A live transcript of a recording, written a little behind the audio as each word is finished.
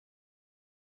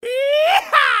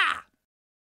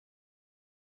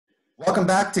Welcome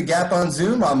back to Gap on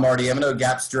Zoom. I'm Marty Emino,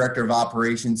 Gap's Director of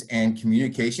Operations and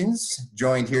Communications,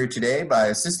 joined here today by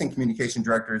Assistant Communication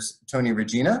Directors Tony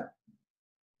Regina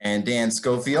and Dan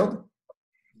Schofield.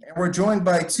 And we're joined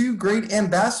by two great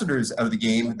ambassadors of the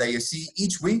game that you see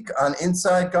each week on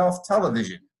Inside Golf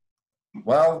Television.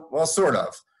 Well, sort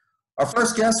of. Our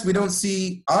first guest we don't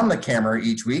see on the camera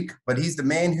each week, but he's the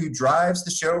man who drives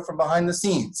the show from behind the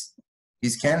scenes.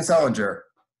 He's Ken Selinger.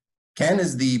 Ken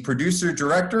is the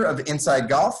producer-director of Inside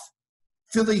Golf,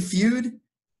 Philly Feud,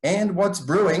 and What's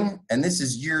Brewing, and this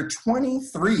is year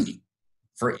 23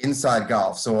 for Inside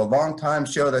Golf, so a long-time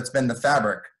show that's been the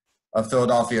fabric of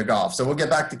Philadelphia golf. So we'll get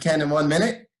back to Ken in 1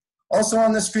 minute. Also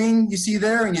on the screen you see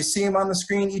there, and you see him on the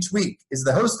screen each week, is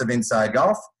the host of Inside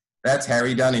Golf. That's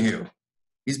Harry Donohue.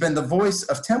 He's been the voice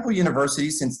of Temple University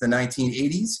since the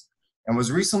 1980s and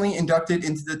was recently inducted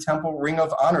into the Temple Ring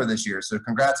of Honor this year, so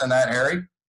congrats on that, Harry.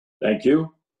 Thank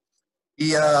you.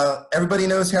 Everybody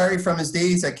knows Harry from his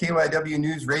days at KYW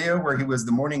News Radio, where he was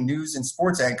the morning news and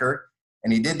sports anchor,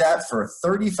 and he did that for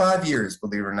 35 years,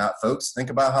 believe it or not, folks. Think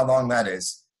about how long that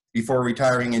is, before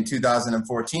retiring in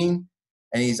 2014.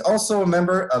 And he's also a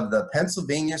member of the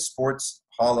Pennsylvania Sports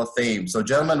Hall of Fame. So,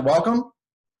 gentlemen, welcome.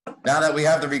 Now that we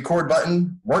have the record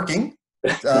button working,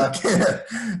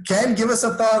 Ken, give us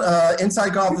a thought.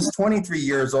 Inside Golf is 23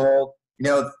 years old.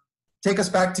 Take us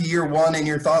back to year one and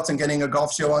your thoughts on getting a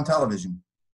golf show on television.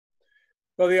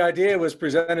 Well, the idea was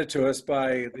presented to us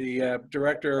by the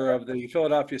director of the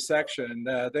Philadelphia section.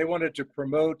 They wanted to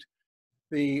promote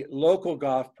the local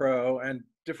golf pro and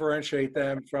differentiate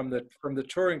them from the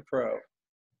touring pro.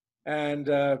 And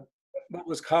what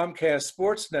was Comcast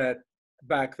Sportsnet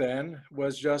back then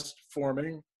was just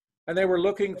forming, and they were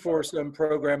looking for some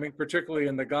programming, particularly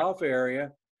in the golf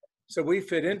area. So we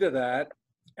fit into that.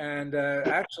 And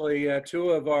actually,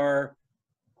 two of our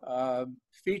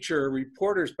feature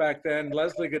reporters back then,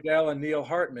 Leslie Goodell and Neil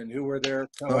Hartman, who were their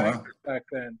co-anchors back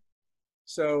then.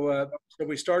 So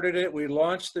we started it. We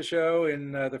launched the show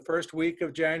in the first week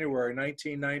of January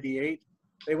 1998.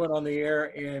 They went on the air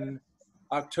in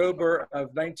October of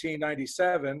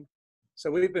 1997.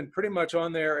 So we've been pretty much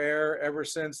on their air ever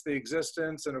since the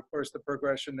existence, and of course the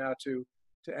progression now to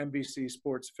NBC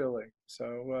Sports Philly.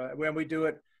 So when we do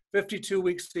it 52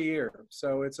 weeks a year.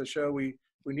 So it's a show we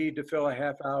need to fill a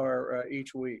half hour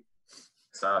each week.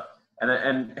 So,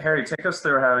 and Harry, take us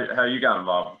through how you got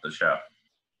involved with the show.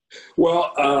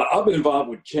 Well, I've been involved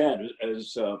with Ken,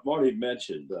 as Marty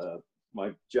mentioned.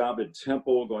 My job at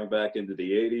Temple going back into the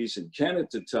 80s, and Ken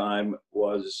at the time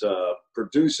was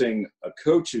producing a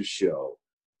coach's show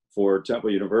for Temple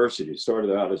University. It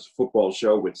started out as a football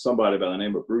show with somebody by the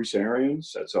name of Bruce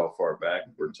Arians. That's how far back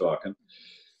we're talking.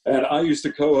 And I used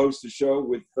to co-host the show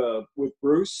with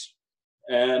Bruce,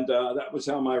 and that was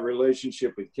how my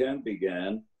relationship with Ken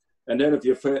began. And then if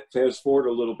you fast forward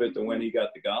a little bit to when he got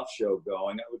the golf show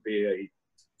going, that would be a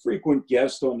frequent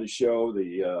guest on the show.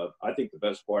 I think the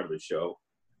best part of the show,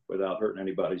 without hurting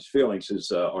anybody's feelings,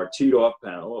 is our teed-off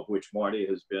panel, of which Marty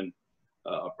has been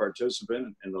a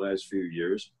participant in the last few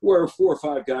years, where 4 or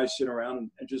 5 guys sit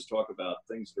around and just talk about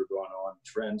things that are going on,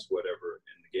 trends, whatever,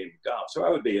 in the game of golf. So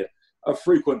I would be a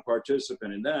frequent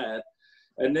participant in that.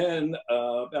 And then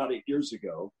about 8 years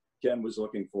ago, Ken was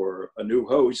looking for a new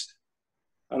host.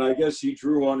 And I guess he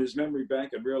drew on his memory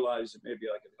bank and realized that maybe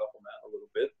I could help him out a little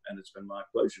bit. And it's been my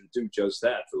pleasure to do just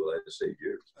that for the last 8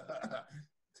 years.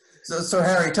 So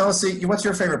Harry, tell us, what's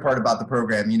your favorite part about the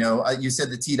program? You said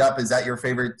the teed up. Is that your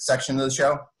favorite section of the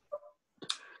show?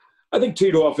 I think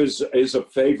teed off is a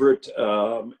favorite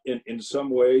in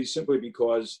some ways, simply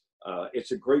because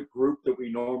it's a great group that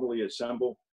we normally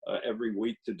assemble every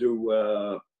week to do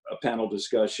a panel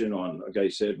discussion on, like I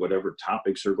said, whatever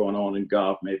topics are going on in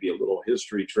golf, maybe a little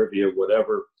history, trivia,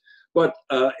 whatever. But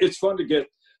it's fun to get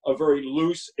a very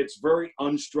loose, it's very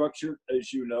unstructured,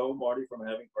 as you know, Marty, from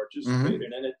having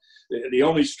participated in it. The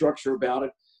only structure about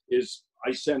it is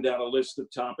I send out a list of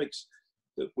topics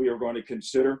that we are going to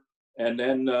consider, and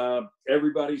then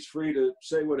everybody's free to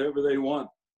say whatever they want.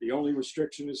 The only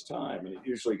restriction is time, and it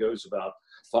usually goes about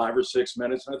 5 or 6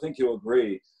 minutes. And I think you'll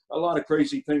agree, a lot of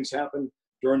crazy things happen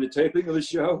during the taping of the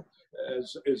show,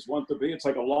 as wont to be. It's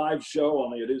like a live show,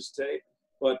 only it is taped.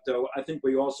 But I think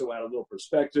we also add a little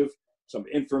perspective, some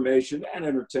information, and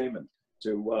entertainment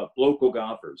to local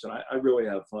golfers. And I really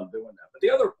have fun doing that. But the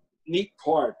other neat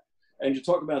part, and you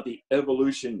talk about the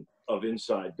evolution of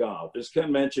Inside Golf, as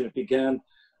Ken mentioned, it began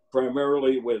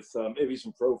primarily with maybe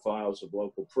some profiles of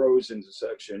local pros in the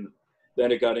section.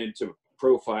 Then it got into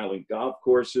profiling golf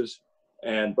courses,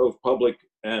 and both public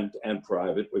and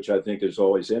private, which I think is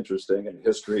always interesting, and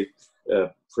history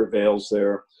prevails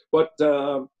there. But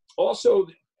also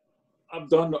I've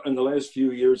done in the last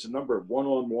few years a number of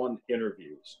one-on-one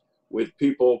interviews with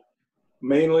people,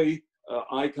 mainly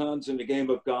icons in the game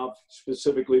of golf,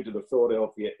 specifically to the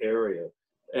Philadelphia area.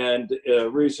 And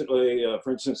recently,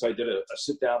 for instance, I did a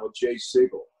sit-down with Jay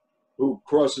Sigel, who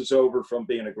crosses over from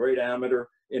being a great amateur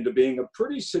into being a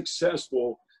pretty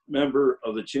successful member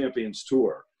of the Champions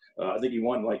Tour. I think he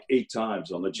won like 8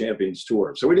 times on the Champions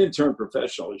Tour. So he didn't turn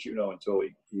professional, as you know, until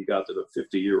he got to the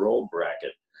 50-year-old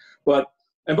bracket. But,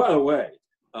 and by the way,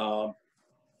 an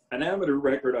amateur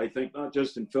record, I think, not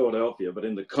just in Philadelphia, but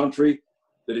in the country,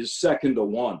 that is second to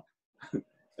one.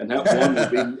 And that one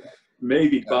would be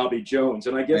maybe Bobby Jones.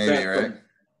 And I get that from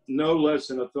no less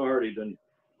an authority than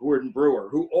Gordon Brewer,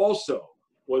 who also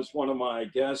was one of my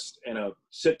guests in a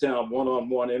sit-down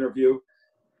one-on-one interview.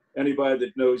 Anybody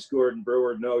that knows Gordon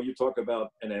Brewer know you talk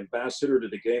about an ambassador to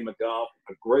the game of golf,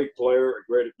 a great player, a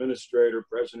great administrator,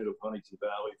 president of Huntington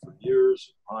Valley for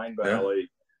years, Pine Valley.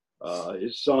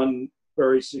 His son,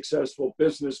 very successful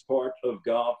business part of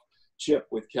golf, Chip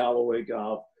with Callaway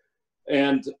Golf.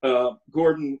 And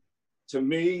Gordon, to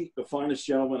me, the finest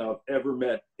gentleman I've ever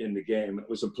met in the game. It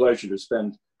was a pleasure to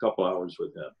spend a couple hours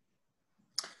with him.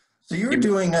 So you were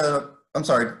doing I'm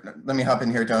sorry, let me hop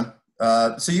in here, John.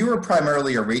 So you were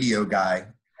primarily a radio guy,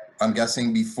 I'm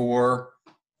guessing, before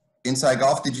Inside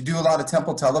Golf. Did you do a lot of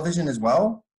Temple television as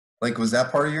well? Like, was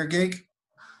that part of your gig?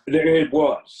 It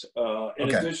was. In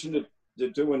addition to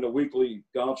doing the weekly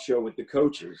golf show with the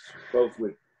coaches, both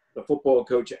with the football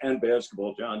coach and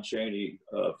basketball, John Chaney,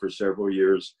 for several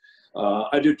years.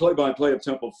 I did play-by-play of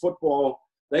Temple football.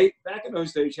 Back in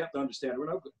those days, you have to understand,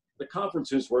 the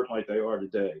conferences weren't like they are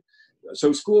today.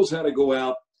 So schools had to go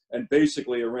out and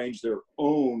basically arrange their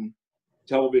own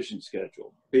television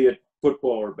schedule, be it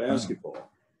football or basketball.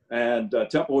 And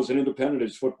Temple was an independent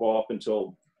as football up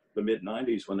until the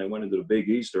mid-'90s when they went into the Big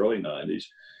East, early '90s.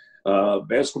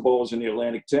 Basketball was in the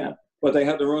Atlantic 10, but they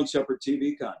had their own separate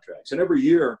TV contracts. And every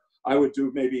year I would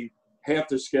do maybe half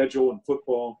the schedule in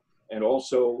football and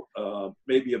also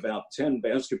maybe about 10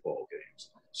 basketball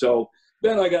games. So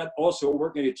then I got also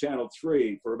working at Channel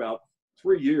 3 for about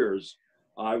 3 years.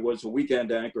 I was a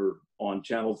weekend anchor on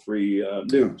Channel 3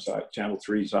 News, Channel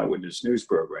 3's Eyewitness News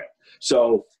program.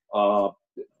 So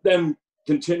then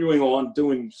continuing on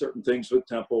doing certain things with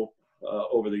Temple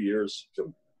over the years.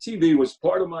 So TV was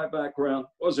part of my background,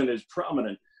 wasn't as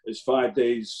prominent as 5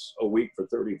 days a week for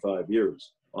 35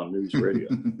 years on news radio.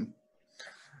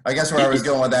 I guess where I was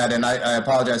going with that, and I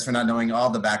apologize for not knowing all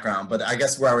the background, but I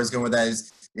guess where I was going with that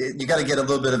is you got to get a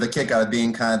little bit of a kick out of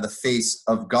being kind of the face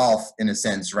of golf in a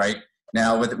sense, right?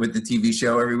 Now with the TV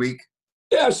show every week?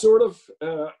 Yeah, sort of.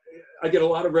 I get a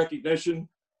lot of recognition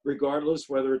regardless,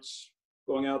 whether it's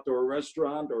going out to a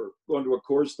restaurant or going to a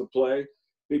course to play.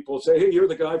 People say, hey, you're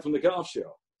the guy from the golf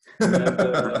show. And,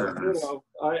 you know,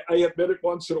 I admit it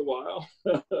once in a while.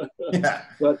 Yeah.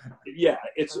 But yeah,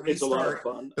 it's a lot of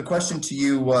fun. The question to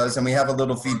you was, and we have a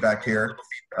little feedback here.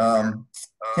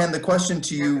 Ken, the question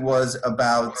to you was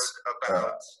about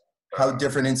how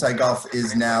different Inside Golf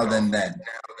is now than then.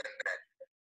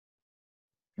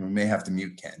 We may have to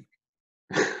mute Ken.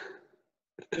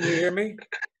 Can you hear me?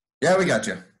 Yeah, we got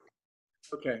you.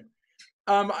 Okay.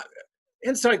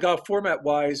 Inside Golf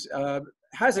format-wise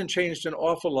hasn't changed an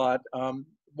awful lot.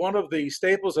 One of the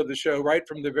staples of the show right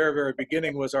from the very, very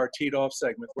beginning was our Teed Off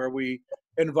segment, where we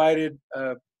invited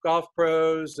golf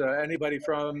pros, anybody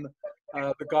from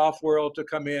the golf world to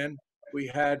come in. We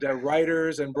had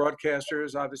writers and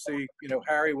broadcasters. Obviously, you know,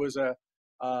 Harry was a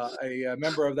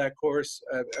member of that course,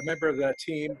 a member of that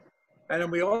team. And then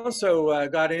we also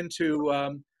got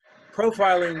into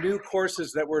profiling new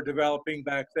courses that were developing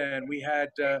back then. We had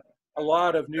a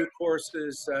lot of new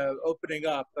courses opening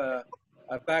up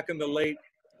back in the late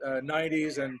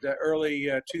 90s and early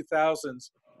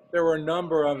 2000s. There were a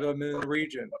number of them in the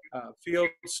region.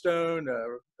 Fieldstone,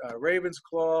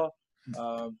 Ravensclaw,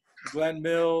 Glen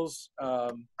Mills,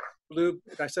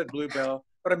 I said Bluebell,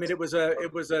 but I mean, it was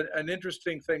an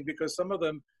interesting thing because some of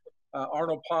them,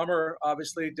 Arnold Palmer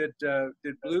obviously did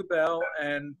Bluebell,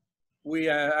 and we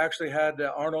actually had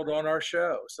Arnold on our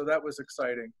show, so that was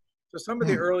exciting. So some of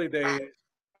the early days,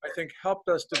 I think, helped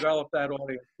us develop that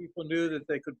audience. People knew that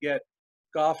they could get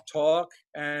golf talk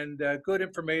and good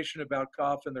information about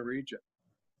golf in the region.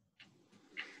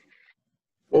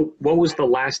 Well, what was the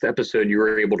last episode you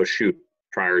were able to shoot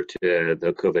prior to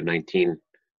the COVID-19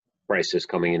 crisis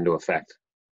coming into effect?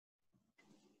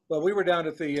 Well, we were down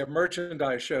at the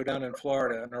merchandise show down in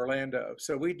Florida, in Orlando.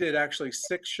 So we did actually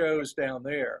 6 shows down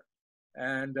there.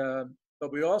 And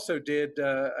but we also did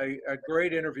a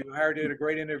great interview. Harry did a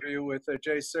great interview with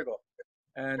Jay Sigel.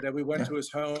 And we went to his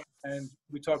home and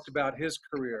we talked about his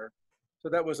career. So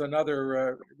that was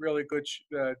another really good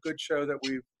show that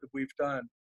we've done.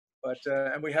 But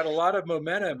and we had a lot of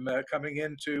momentum coming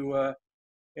into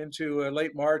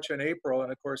late March and April,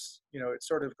 and of course, it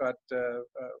sort of got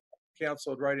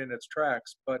canceled right in its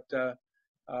tracks. But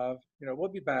we'll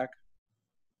be back.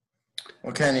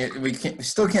 Well, Ken, we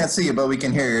still can't see you, but we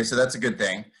can hear you, so that's a good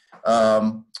thing.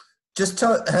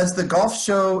 Has the golf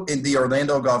show, in the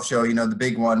Orlando Golf Show, the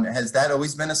big one, has that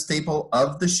always been a staple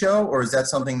of the show, or is that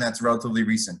something that's relatively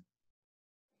recent?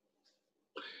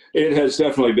 It has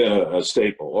definitely been a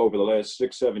staple over the last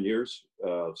 6-7 years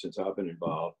since I've been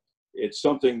involved. It's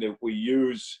something that we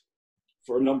use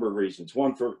for a number of reasons.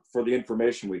 One, for the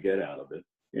information we get out of it,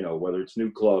 whether it's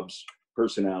new clubs,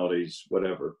 personalities,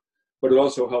 whatever. But it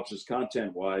also helps us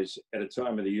content-wise at a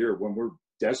time of the year when we're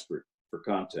desperate for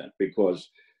content because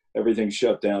everything's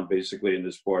shut down basically in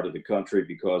this part of the country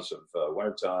because of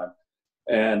wintertime.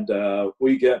 And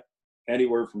we get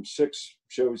anywhere from 6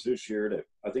 shows this year to,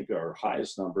 I think our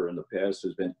highest number in the past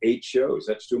has been 8 shows.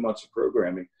 That's 2 months of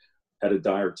programming at a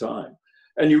dire time.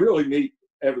 And you really meet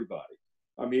everybody.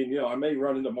 I mean, I may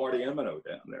run into Marty Emino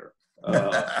down there.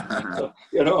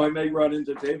 I may run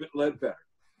into David Ledbetter.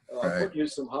 Right. Put you in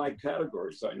some high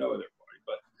categories. I know everybody,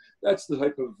 but that's the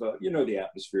type of, the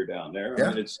atmosphere down there. Yeah.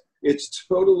 I mean, it's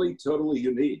totally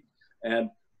unique. And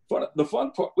the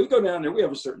fun part, we go down there, we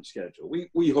have a certain schedule.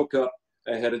 We hook up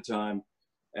ahead of time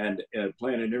and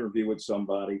plan an interview with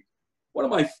somebody. One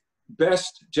of my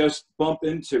best just bump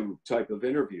into type of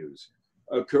interviews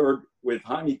occurred with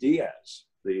Jaime Diaz,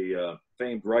 the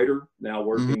famed writer, now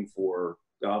working for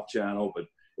Golf Channel, but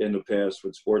in the past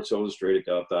with Sports Illustrated,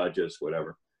 Golf Digest,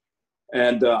 whatever.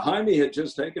 And Jaime had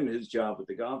just taken his job at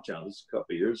the Golf Channel. This is a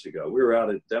couple of years ago. We were out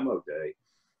at demo day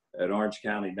at Orange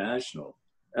County National.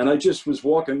 And I just was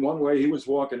walking one way, he was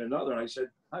walking another. And I said,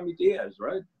 Jaime Diaz,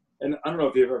 right? And I don't know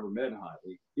if you've ever met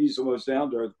Jaime. He's the most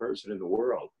down-to-earth person in the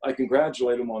world. I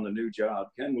congratulate him on the new job.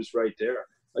 Ken was right there.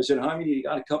 I said, Jaime, you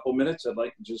got a couple minutes? I'd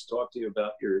like to just talk to you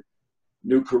about your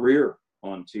new career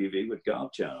on TV with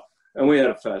Golf Channel. And we had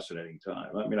a fascinating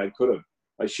time. I mean, I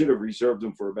should have reserved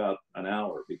them for about an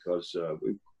hour because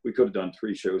we could have done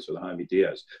 3 shows with Jaime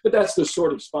Diaz. But that's the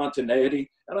sort of spontaneity,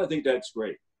 and I think that's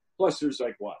great. Plus, there's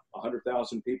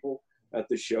 100,000 people at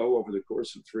the show over the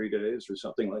course of 3 days or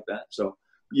something like that. So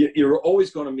you're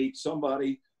always going to meet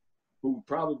somebody who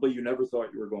probably you never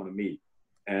thought you were going to meet.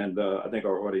 And I think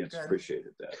our audience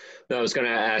appreciated that. No, I was going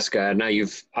to ask, now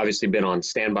you've obviously been on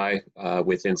standby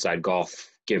with Inside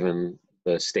Golf, given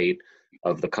the state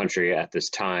of the country at this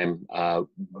time.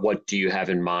 What do you have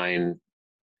in mind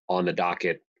on the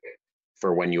docket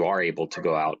for when you are able to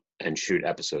go out and shoot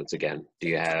episodes again? Do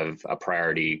you have a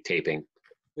priority taping?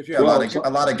 If you A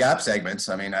lot of Gap segments.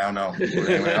 I mean, I don't know what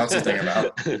anyone else is thinking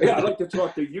about. Yeah, I'd like to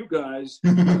talk to you guys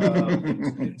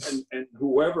and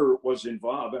whoever was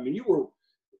involved. I mean, you were,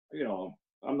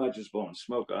 I'm not just blowing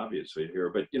smoke, obviously, here,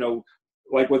 but,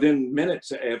 within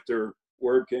minutes after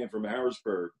word came from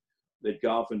Harrisburg that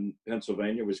golf in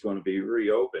Pennsylvania was going to be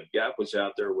reopened, Gap was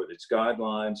out there with its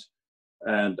guidelines.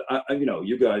 And,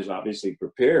 you guys obviously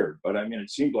prepared, but I mean, it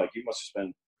seemed like you must have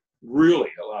spent really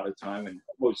a lot of time and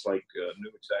almost knew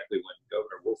exactly when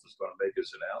Governor Wolf was going to make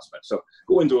his announcement. So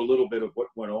go into a little bit of what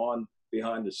went on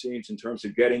behind the scenes in terms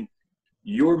of getting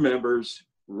your members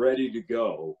ready to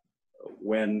go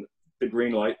when the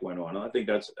green light went on. And I think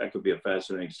that could be a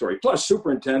fascinating story. Plus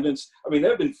superintendents, I mean,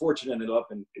 they've been fortunate enough,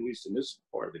 at least in this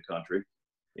part of the country,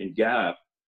 in Gap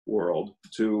world,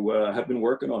 to have been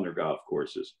working on their golf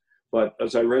courses. But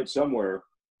as I read somewhere,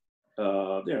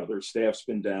 their staff's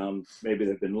been down. Maybe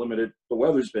they've been limited. The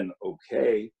weather's been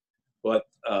okay, but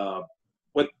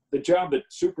the job that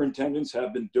superintendents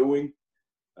have been doing,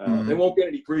 they won't get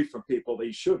any grief from people.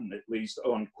 They shouldn't, at least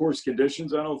on course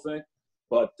conditions, I don't think.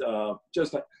 But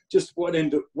just what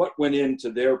went into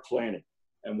their planning,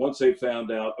 and once they found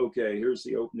out, okay, here's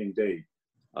the opening date.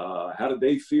 How did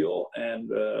they feel, and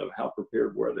how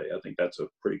prepared were they? I think that's a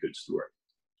pretty good story.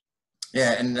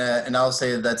 Yeah, and I'll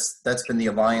say that's been the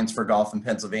Alliance for Golf in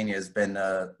Pennsylvania has been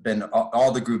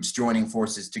all the groups joining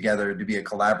forces together to be a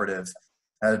collaborative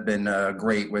has been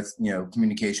great with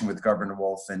communication with Governor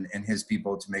Wolf and his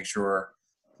people to make sure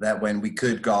that when we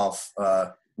could golf,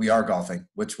 we are golfing,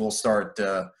 which will start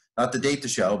not the date to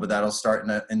show, but that'll start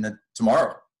in the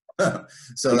tomorrow.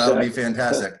 So that'll be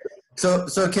fantastic.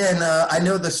 So Ken, I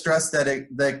know the stress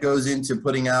that goes into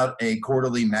putting out a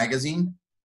quarterly magazine.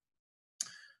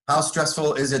 How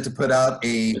stressful is it to put out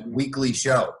a weekly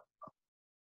show?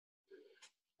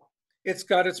 It's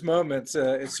got its moments.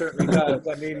 It certainly does.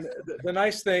 I mean, the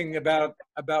nice thing about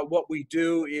what we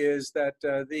do is that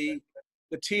the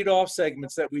the teed off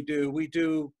segments that we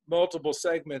do multiple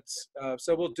segments.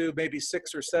 So we'll do maybe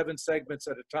 6 or 7 segments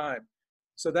at a time.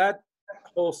 So that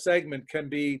whole segment can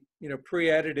be,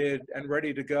 pre-edited and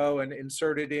ready to go and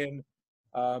inserted in.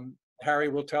 Harry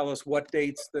will tell us what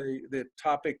dates the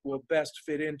topic will best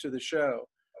fit into the show.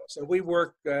 So we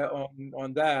work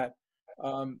on that.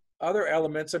 Other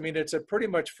elements, I mean, it's a pretty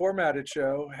much formatted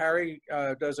show. Harry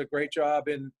does a great job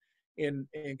in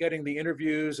getting the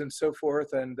interviews and so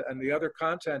forth and the other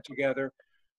content together.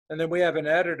 And then we have an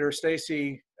editor,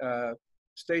 Stacy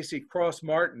Cross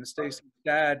Martin. Stacy's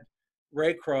dad,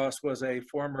 Ray Cross, was a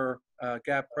former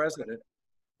GAP president.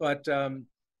 But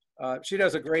she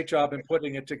does a great job in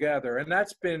putting it together. And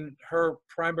that's been her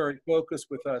primary focus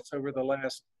with us over the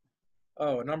last,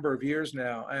 a number of years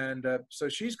now. And so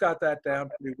she's got that down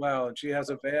pretty well. And she has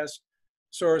a vast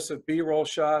source of B-roll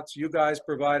shots. You guys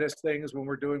provide us things when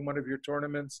we're doing one of your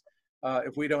tournaments,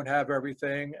 if we don't have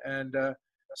everything. And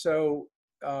so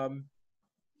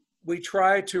we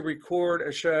try to record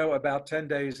a show about 10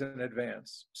 days in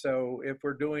advance. So if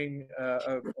we're doing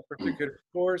a particular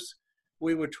course,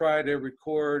 we would try to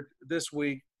record this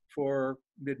week for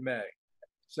mid-May.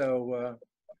 So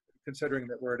considering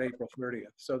that we're at April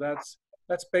 30th. So that's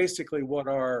basically what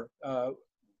our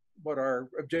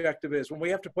objective is. When we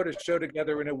have to put a show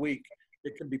together in a week,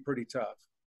 it can be pretty tough.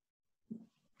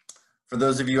 For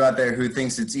those of you out there who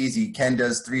thinks it's easy, Ken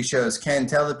does 3 shows. Ken,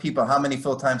 tell the people, how many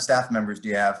full-time staff members do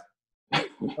you have?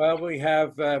 Well, we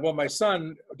have, my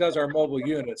son does our mobile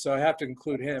unit, so I have to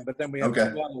include him, but then we have 2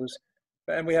 others,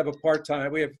 and we have a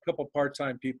couple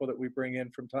part-time people that we bring in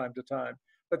from time to time.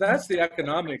 But that's the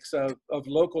economics of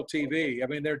local TV. I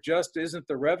mean, there just isn't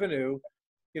the revenue,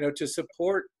 to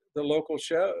support the local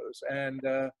shows. And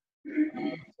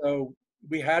so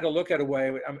we had to look at a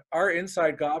way. Our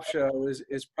Inside Golf show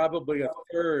is probably a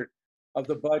third of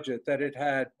the budget that it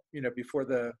had, before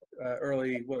the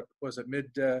early,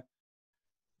 mid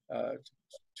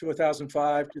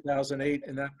 2005, 2008,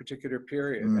 in that particular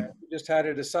period. And we just had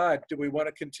to decide, do we want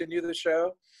to continue the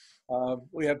show?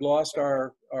 We had lost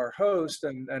our host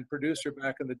and producer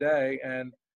back in the day,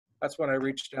 and that's when I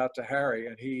reached out to Harry,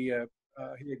 and he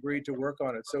agreed to work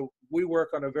on it. So we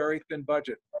work on a very thin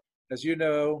budget. As you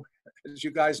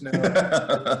guys know,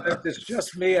 it's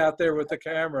just me out there with the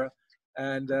camera,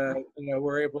 and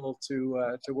we're able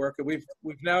to work it.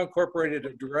 We've now incorporated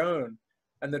a drone,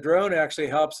 and the drone actually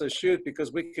helps us shoot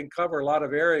because we can cover a lot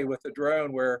of area with the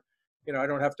drone where, I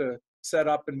don't have to set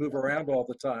up and move around all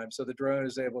the time. So the drone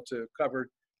is able to cover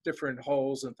different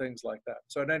holes and things like that.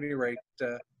 So at any rate,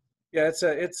 it's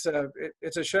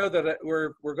a show that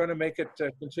we're going to make it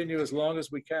continue as long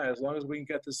as we can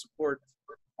get the support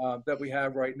that we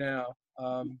have right now.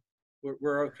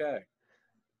 We're okay.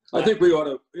 I think we ought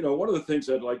to, one of the things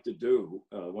I'd like to do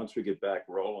once we get back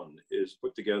rolling is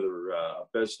put together a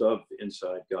best of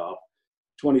Inside Golf.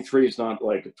 23 is not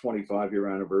like a 25-year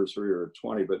anniversary or a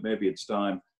 20, but maybe it's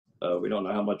time. We don't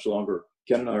know how much longer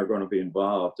Ken and I are going to be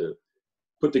involved to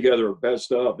put together a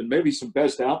best of and maybe some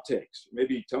best outtakes.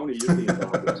 Maybe Tony, you'd be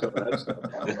involved with some of that stuff.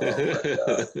 I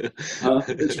don't know,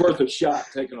 but, it's worth a shot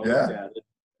taking a look at it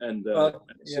and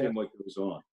seeing what goes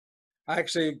on. I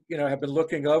actually, have been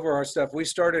looking over our stuff. We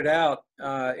started out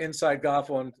Inside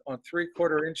Golf on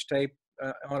 3/4 inch tape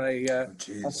on a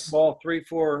small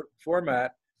 3/4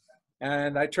 format.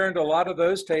 And I turned a lot of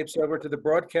those tapes over to the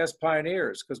broadcast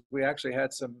pioneers because we actually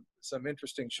had some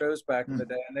interesting shows back in the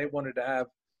day, and they wanted to have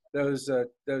those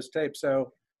tapes.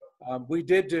 So we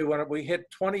did do, when we hit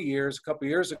 20 years a couple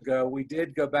years ago, we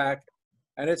did go back,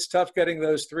 and it's tough getting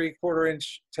those 3/4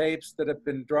 inch tapes that have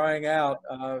been drying out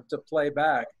to play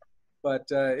back. But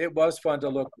it was fun to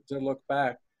look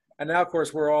back. And now, of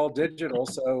course, we're all digital,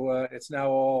 so it's now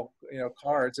all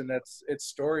cards, and it's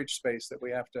storage space that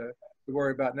we have to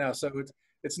worry about now. So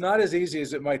it's not as easy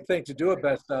as it might think to do a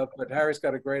best of, but Harry's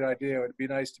got a great idea. It'd be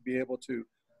nice to be able to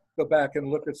go back and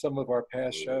look at some of our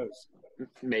past shows.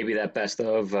 Maybe that best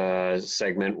of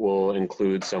segment will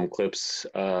include some clips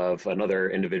of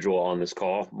another individual on this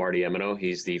call, Marty Emino.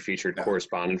 He's the featured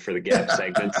correspondent for the GAP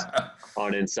segments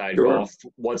on Inside Golf.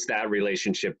 What's that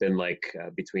relationship been like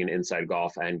between Inside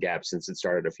Golf and GAP since it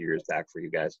started a few years back for you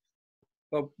guys?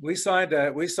 Well, we signed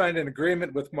an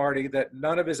agreement with Marty that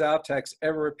none of his outtakes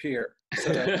ever appear.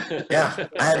 So yeah,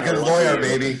 I had a good lawyer,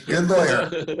 baby. Good lawyer.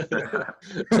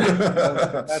 From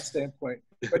that standpoint.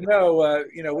 But no,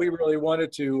 we really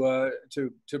wanted to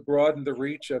broaden the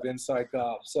reach of Inside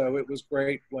Golf. So it was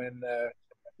great when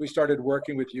we started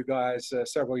working with you guys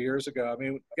several years ago. I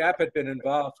mean, GAP had been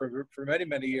involved for many,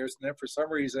 many years, and then for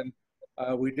some reason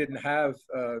we didn't have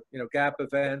GAP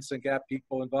events and GAP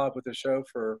people involved with the show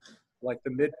for like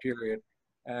the mid period.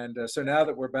 And so now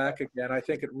that we're back again, I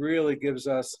think it really gives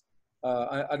us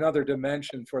another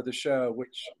dimension for the show,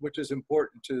 which is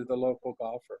important to the local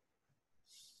golfer.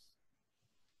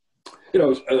 You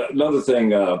know, another thing,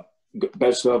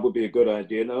 best of would be a good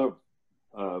idea. Another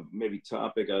maybe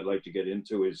topic I'd like to get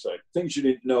into is things you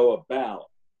didn't know about,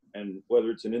 and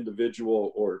whether it's an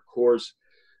individual or a course.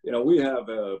 You know, we have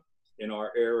in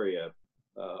our area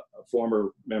a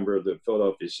former member of the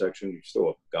Philadelphia section, who's still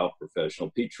a golf professional,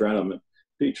 Pete Trenum. And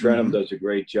Pete Trenum does a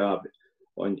great job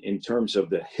in terms of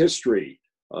the history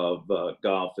of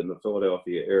golf in the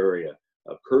Philadelphia area,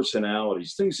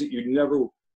 personalities, things that you never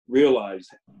realized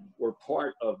were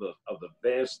part of the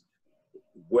vast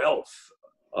wealth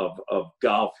of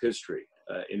golf history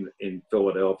in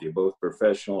Philadelphia, both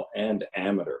professional and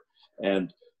amateur.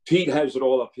 And Pete has it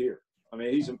all up here. I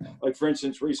mean, he's like, for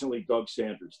instance, recently Doug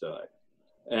Sanders died.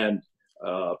 And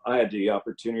I had the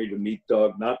opportunity to meet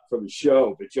Doug, not for the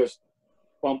show, but just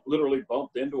literally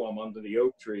bumped into him under the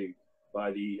oak tree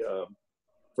by the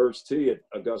first tee at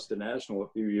Augusta National a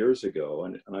few years ago.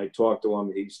 And I talked to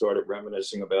him. He started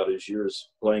reminiscing about his years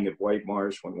playing at White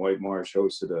Marsh when White Marsh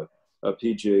hosted a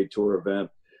PGA Tour event.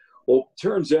 Well,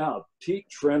 turns out Pete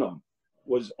Trenum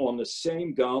was on the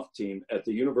same golf team at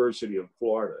the University of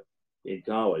Florida in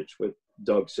college with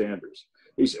Doug Sanders.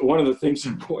 One of the things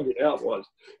he pointed out was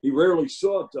he rarely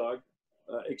saw Doug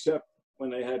except when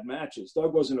they had matches.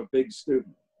 Doug wasn't a big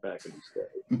student back in his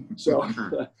day, so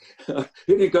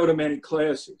he didn't go to many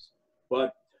classes.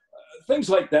 But things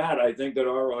like that, I think that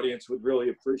our audience would really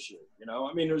appreciate. You know,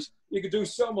 I mean, you could do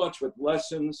so much with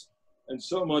lessons and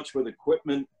so much with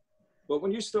equipment, but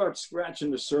when you start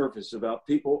scratching the surface about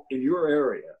people in your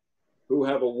area who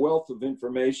have a wealth of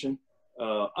information,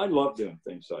 I love doing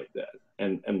things like that.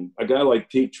 And a guy like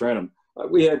Pete Trenum,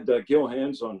 we had Gil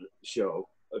Hands on the show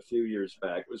a few years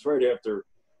back. It was right after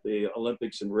the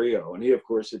Olympics in Rio. And he, of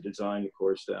course, had designed the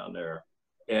course down there.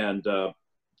 And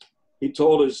he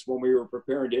told us when we were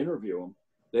preparing to interview him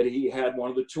that he had one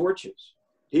of the torches.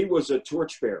 He was a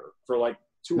torchbearer for like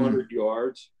 200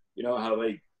 yards. You know how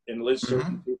they enlist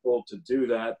certain people to do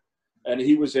that. And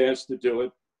he was asked to do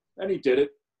it, and he did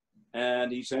it.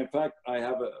 And he said, in fact, I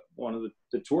have one of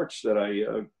the torch that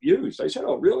I used. I said,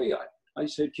 oh, really? I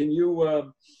said, can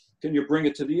you bring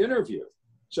it to the interview?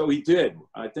 So he did.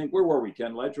 I think, where were we,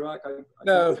 Ken? Ledge Rock?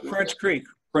 No, French Creek.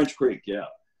 French Creek, yeah.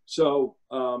 So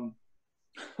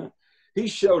he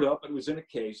showed up. It was in a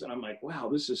case. And I'm like, wow,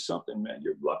 this is something, man.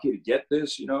 You're lucky to get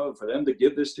this, you know, for them to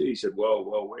give this to you. He said,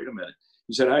 whoa, wait a minute.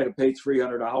 He said, I had to pay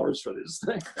 $300 for this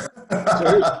thing.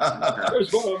 So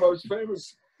here's one of the most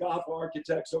famous golf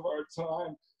architects of our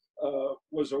time,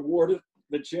 was awarded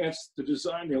the chance to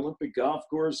design the Olympic golf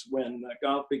course when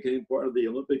golf became part of the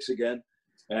Olympics again,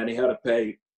 and he had to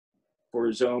pay for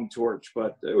his own torch.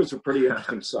 But it was a pretty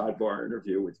interesting sidebar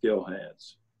interview with Gil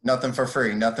Hands. Nothing for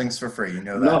free. Nothing's for free. You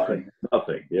know that.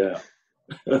 Nothing. Yeah.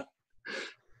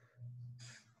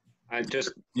 I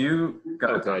just You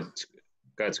go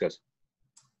ahead, Scott.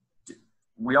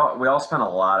 We all spend a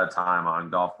lot of time on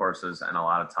golf courses and a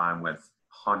lot of time with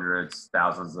hundreds,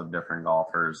 thousands of different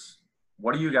golfers.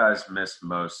 What do you guys miss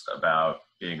most about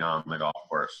being on the golf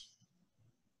course?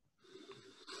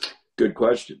 Good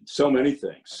question. So many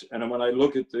things. And when I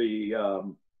look at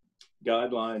the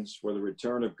guidelines for the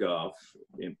return of golf,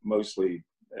 mostly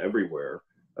everywhere,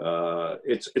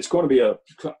 it's going to be a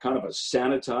kind of a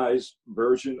sanitized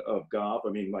version of golf.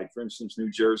 I mean, like, for instance, New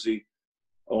Jersey,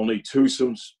 only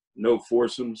twosomes, no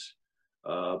foursomes.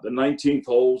 The 19th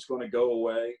hole is going to go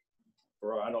away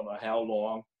for I don't know how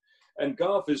long. And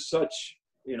golf is such,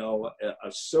 you know,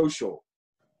 a social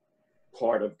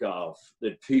part of golf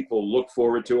that people look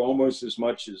forward to almost as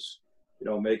much as, you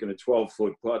know, making a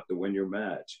 12-foot putt to win your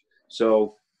match.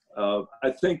 So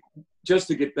I think just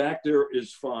to get back there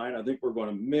is fine. I think we're going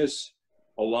to miss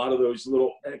a lot of those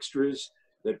little extras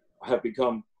that have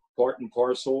become part and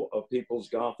parcel of people's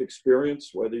golf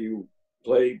experience, whether you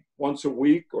play once a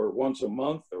week or once a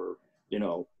month or, you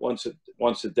know, once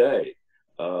a day.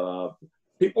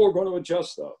 People are going to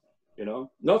adjust, though. You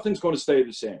know, nothing's going to stay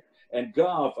the same. And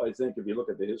golf, I think, if you look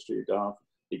at the history of golf,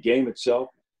 the game itself,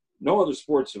 no other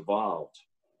sport's evolved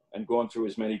and gone through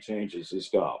as many changes as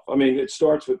golf. I mean, it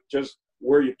starts with just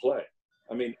where you play.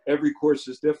 I mean, every course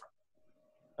is different.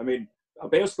 I mean, a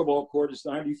basketball court is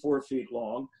 94 feet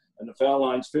long and the foul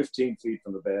line's 15 feet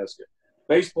from the basket.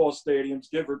 Baseball stadiums,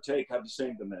 give or take, have the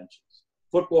same dimensions.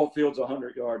 Football field's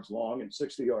 100 yards long and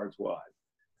 60 yards wide.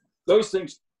 Those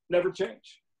things never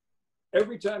change.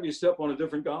 Every time you step on a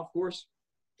different golf course,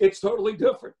 it's totally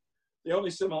different. The only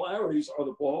similarities are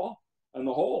the ball and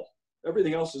the hole.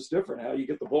 Everything else is different, how you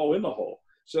get the ball in the hole.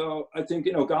 So I think,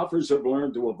 golfers have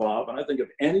learned to evolve. And I think if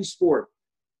any sport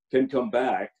can come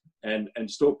back and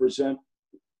still present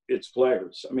its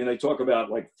players, I mean, they talk about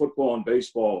like football and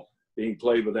baseball being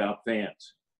played without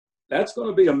fans. That's going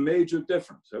to be a major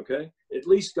difference, okay? At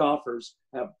least golfers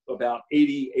have about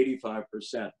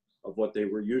 85% of what they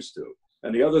were used to.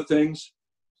 And the other things,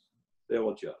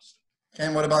 they'll adjust.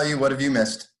 Ken, what about you? What have you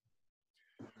missed?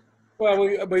 Well,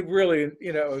 we really,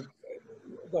 the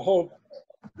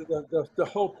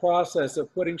whole process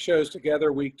of putting shows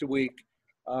together week to week,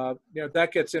 that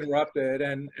gets interrupted,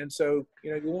 and so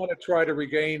you want to try to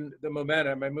regain the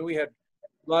momentum. I mean, we had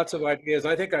lots of ideas.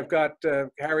 I think I've got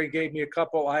Harry gave me a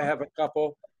couple. I have a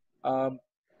couple.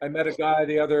 I met a guy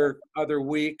the other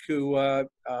week who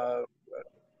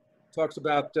talks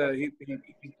about he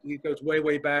goes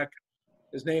way back.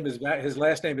 His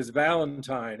last name is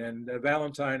Valentine, and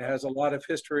Valentine has a lot of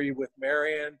history with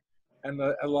Marion and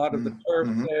a lot of the turf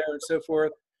there and so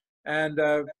forth, and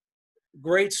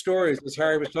great stories. As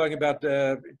Harry was talking about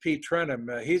Pete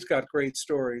Trenum, he's got great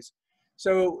stories.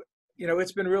 So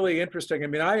it's been really interesting. I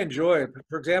mean, I enjoy,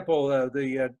 for example,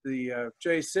 the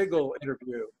Jay Sigel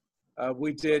interview.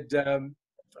 We did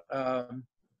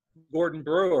Gordon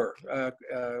Brewer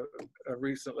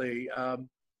recently.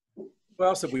 Who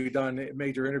else have we done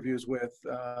major interviews with?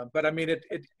 But I mean,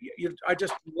 I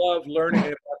just love learning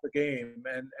about the game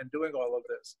and doing all of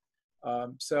this.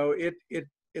 So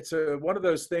it's one of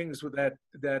those things that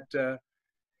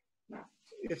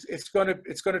it's going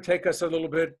to take us a little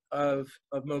bit of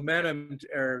momentum,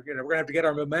 or we're going to have to get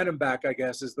our momentum back, I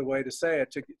guess is the way to say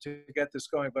it, to get this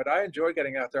going. But I enjoy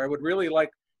getting out there. I would really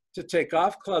like to take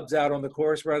golf clubs out on the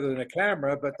course rather than a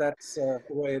camera, but that's the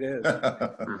way it is.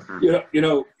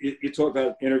 You talk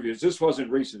about interviews. This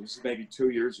wasn't recent. This is maybe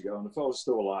 2 years ago, and the fellow's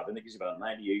still alive. I think he's about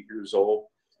 98 years old.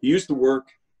 He used to work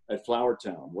at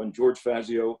Flowertown when George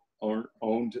Fazio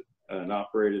owned and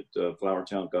operated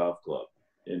Flowertown Golf Club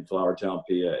in Flowertown,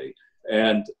 PA.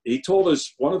 And he told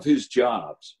us one of his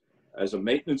jobs as a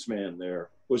maintenance man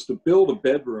there was to build a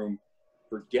bedroom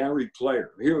for Gary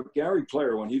Player. Here, Gary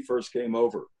Player, when he first came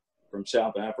over from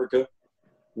South Africa,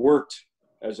 worked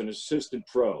as an assistant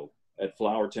pro at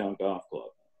Flowertown Golf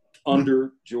Club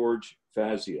under George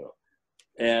Fazio.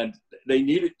 And they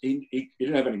needed, he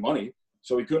didn't have any money,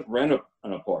 so he couldn't rent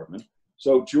an apartment.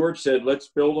 So George said, let's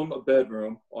build him a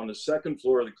bedroom on the second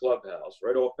floor of the clubhouse,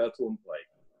 right off Bethlehem Pike.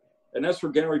 And that's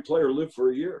where Gary Player lived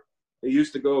for a year. He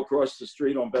used to go across the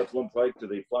street on Bethlehem Pike to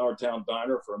the Flowertown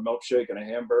Diner for a milkshake and a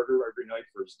hamburger every night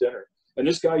for his dinner. And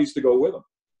this guy used to go with him.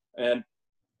 And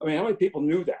I mean, how many people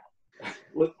knew that?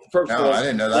 First of all, I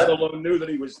didn't know that. Let alone knew that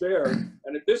he was there. And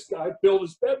this guy built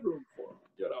his bedroom for him,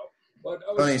 But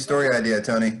Funny story idea,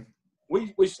 Tony.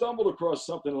 We stumbled across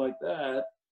something like that.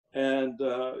 And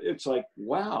it's like,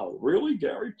 wow, really,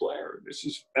 Gary Player?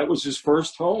 That was his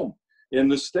first home in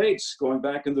the States, going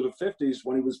back into the 50s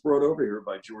when he was brought over here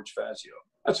by George Fazio.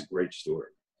 That's a great story.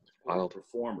 Wow,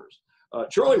 performers.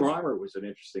 Charlie Reimer was an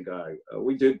interesting guy.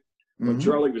 We did what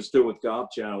Charlie was doing with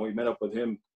Golf Channel. We met up with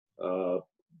him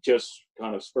just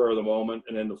kind of spur of the moment,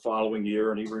 and then the following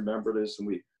year, and he remembered us, and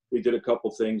we did a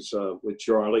couple things with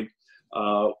Charlie.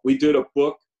 We did a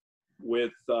book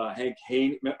with Hank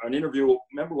Haney, an interview.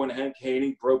 Remember when Hank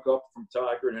Haney broke up from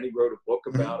Tiger, and then he wrote a book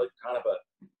about it, kind of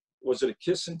was it a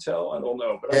kiss and tell? I don't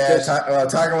know. But yeah,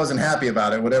 Tiger wasn't happy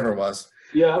about it, whatever it was.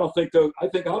 Yeah, I don't think so. I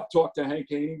think I've talked to Hank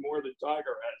Haney more than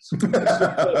Tiger has.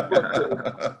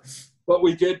 But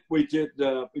we did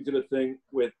a thing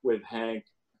with Hank.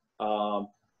 I'm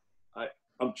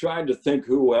trying to think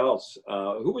who else.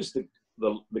 Who was the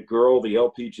girl, the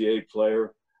LPGA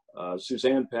player,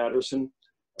 Suzanne Patterson?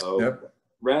 Yep.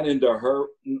 Ran into her.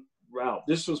 Wow,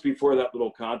 this was before that little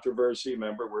controversy.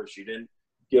 Remember where she didn't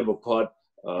give a putt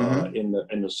in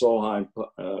the Solheim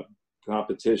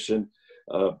competition.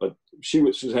 But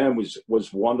Suzanne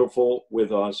was wonderful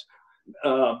with us.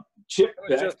 Chip That was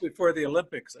Beck, just before the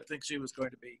Olympics. I think she was going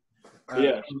to be.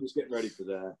 yeah, she was getting ready for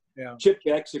that. Yeah. Chip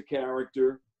Beck's a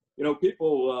character.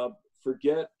 People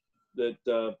forget that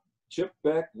Chip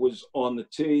Beck was on the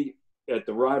tee at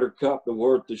the Ryder Cup, the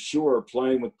War at the Shore,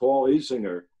 playing with Paul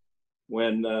Isinger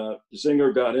when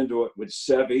Zinger got into it with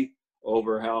Seve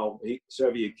over how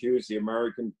Seve accused the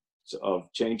Americans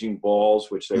of changing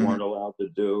balls, which they weren't allowed to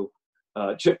do.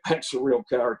 Chip Beck's a real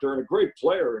character and a great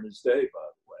player in his day, by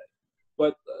the way.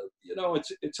 But,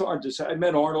 it's hard to say. I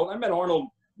met Arnold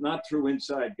not through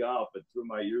Inside Golf, but through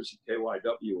my years at KYW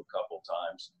a couple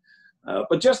times.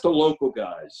 But just the local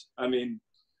guys. I mean,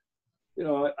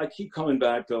 I keep coming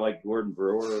back to like Gordon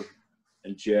Brewer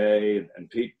and Jay and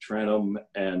Pete Trenum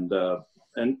and the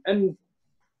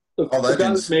guy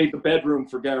that made the bedroom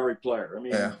for Gary Player. I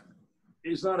mean,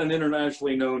 he's not an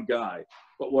internationally known guy,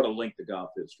 but what a link to golf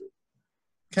history.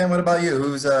 Ken, what about you?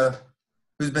 Who's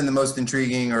been the most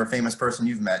intriguing or famous person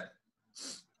you've met?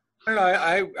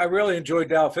 I really enjoyed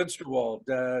Dow Finsterwald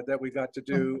that we got to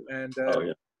do, and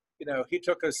you know, he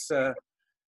took us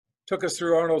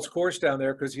through Arnold's course down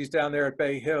there because he's down there at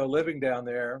Bay Hill, living down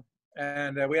there,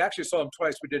 and we actually saw him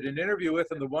twice. We did an interview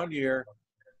with him the one year,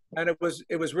 and it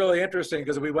was really interesting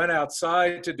because we went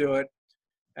outside to do it,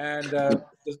 and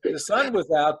the sun was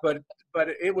out, but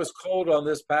it was cold on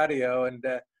this patio, and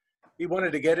he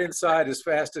wanted to get inside as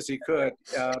fast as he could,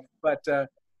 but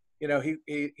you know,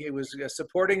 he was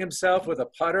supporting himself with a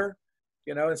putter.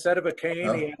 You know, instead of a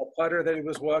cane, he had a putter that he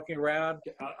was walking around.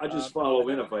 I just follow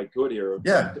in if I could here.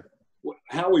 Yeah.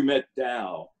 How we met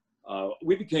Dow,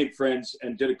 we became friends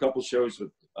and did a couple shows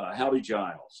with Howdy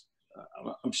Giles.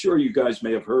 I'm sure you guys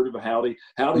may have heard of Howdy.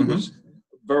 Howdy was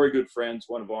very good friends.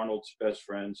 One of Arnold's best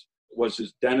friends was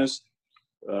his dentist,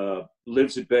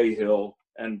 lives at Bay Hill,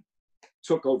 and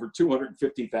took over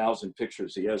 250,000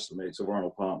 pictures, he estimates, of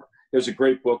Arnold Palmer. There's a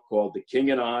great book called The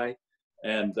King and I,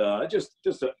 and just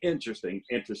an interesting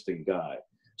guy.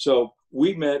 So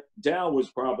we met. Dow was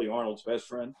probably Arnold's best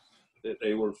friend.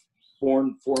 They were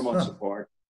born 4 months apart,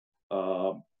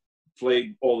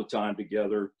 played all the time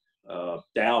together.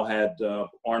 Dow had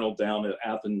Arnold down at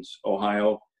Athens,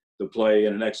 Ohio, to play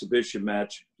in an exhibition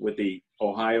match with the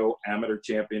Ohio amateur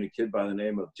champion, a kid by the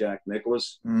name of Jack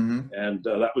Nicklaus. And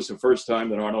that was the first time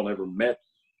that Arnold ever met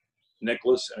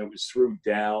Nicklaus, and it was through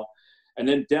Dow. And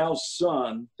then Dow's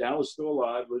son, Dow is still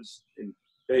alive, was in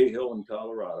Bay Hill in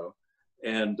Colorado.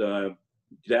 And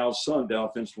Dow's son,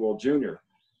 Dow Finsterwald Jr.,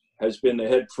 has been the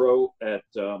head pro at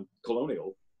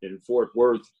Colonial in Fort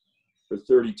Worth for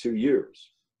 32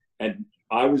 years. And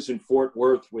I was in Fort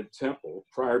Worth with Temple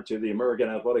prior to the American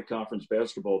Athletic Conference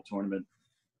basketball tournament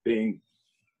being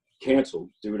canceled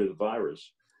due to the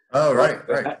virus. Oh, right.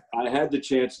 I had the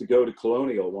chance to go to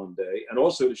Colonial one day, and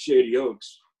also to Shady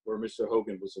Oaks, where Mr.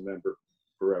 Hogan was a member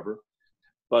forever.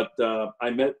 But I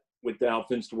met with Dow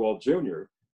Finsterwald Jr.,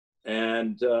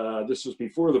 and this was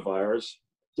before the virus.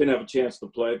 Didn't have a chance to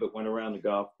play, but went around the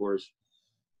golf course.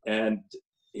 And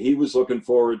he was looking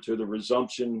forward to the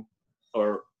resumption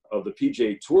of the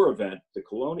PGA Tour event, the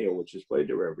Colonial, which is played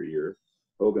there every year.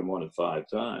 Hogan won it 5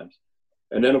 times.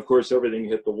 And then, of course, everything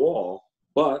hit the wall.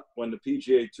 But when the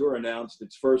PGA Tour announced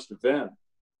its first event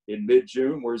in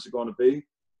mid-June, where's it going to be?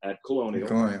 At Colonial.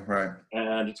 Colonial, right.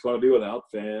 And it's going to be without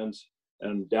fans.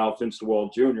 And Dow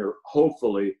Finsterwald Jr.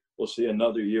 hopefully will see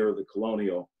another year of the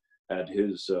Colonial at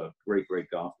his great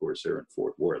golf course there in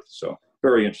Fort Worth. So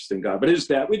very interesting guy. But his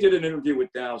dad, we did an interview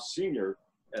with Dow Sr.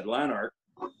 at Lanark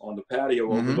on the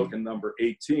patio overlooking number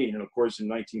 18. And of course, in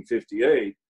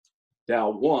 1958, Dow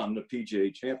won the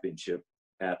PGA Championship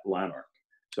at Lanark.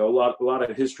 So a lot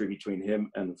of history between him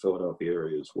and the Philadelphia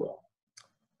area as well.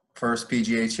 First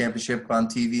PGA Championship on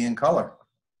TV in color.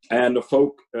 And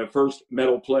the first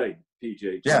medal play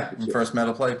PGA Championship. Yeah, first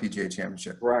medal play PGA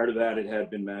Championship. Prior to that, it had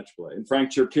been match play. And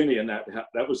Frank Cherkinian,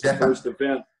 that was the first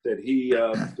event that he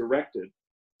directed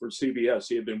for CBS.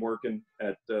 He had been working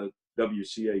at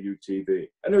WCAU TV.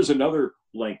 And there's another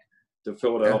link to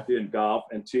Philadelphia and golf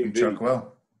and TV. Chuck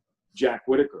Well. Jack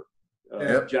Whitaker.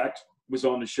 Jack was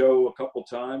on the show a couple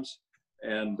times,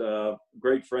 and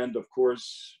great friend, of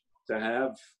course, to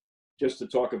have just to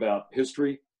talk about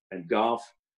history and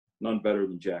golf. None better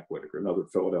than Jack Whitaker, another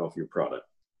Philadelphia product.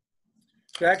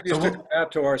 Jack used to come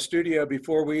out to our studio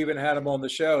before we even had him on the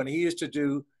show, and he used to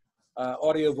do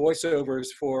audio voiceovers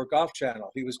for Golf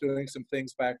Channel. He was doing some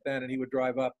things back then, and he would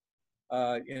drive up,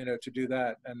 to do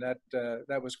that, and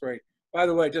that was great. By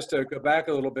the way, just to go back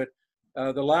a little bit,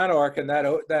 the Lanark and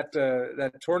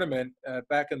that tournament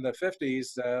back in the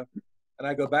 50s, and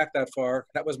I go back that far.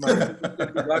 That was my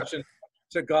introduction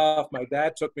to golf. My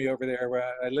dad took me over there. Where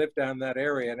I lived down that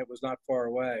area, and it was not far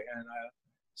away. And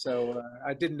so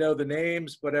I didn't know the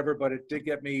names, whatever, but it did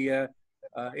get me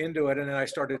into it. And then I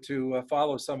started to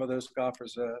follow some of those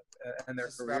golfers and their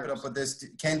careers. Wrap it up with this.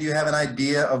 Ken, do you have an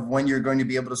idea of when you're going to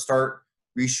be able to start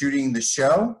reshooting the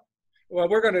show? Well,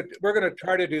 we're gonna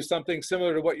try to do something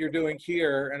similar to what you're doing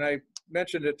here, and I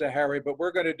mentioned it to Harry, but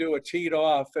we're going to do a teed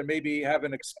off and maybe have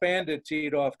an expanded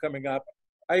teed off coming up.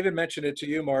 I even mentioned it to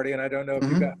you, Marty, and I don't know if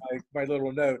you got my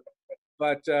little note,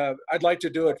 but I'd like to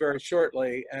do it very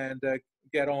shortly and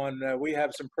get on. We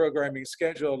have some programming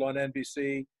scheduled on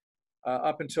NBC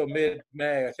up until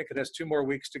mid-May. I think it has 2 more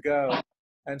weeks to go,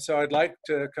 and so I'd like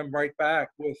to come right back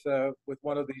with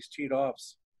one of these teed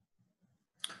offs.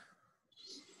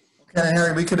 Ken and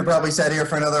Harry, we could have probably sat here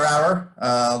for another hour.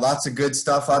 Lots of good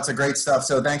stuff, lots of great stuff.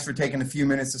 So thanks for taking a few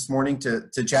minutes this morning to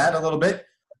chat a little bit.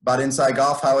 about Inside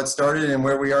Golf, how it started and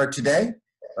where we are today.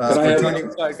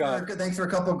 Thanks for a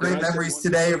couple of great memories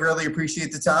today. Really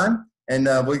appreciate the time. And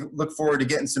we look forward to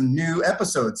getting some new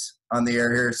episodes on the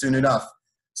air here soon enough.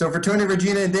 So for Tony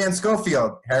Regina and Dan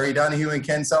Schofield, Harry Donohue and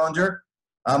Ken Selinger,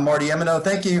 I'm Marty Emino.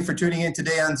 Thank you for tuning in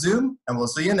today on Zoom, and we'll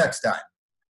see you next time.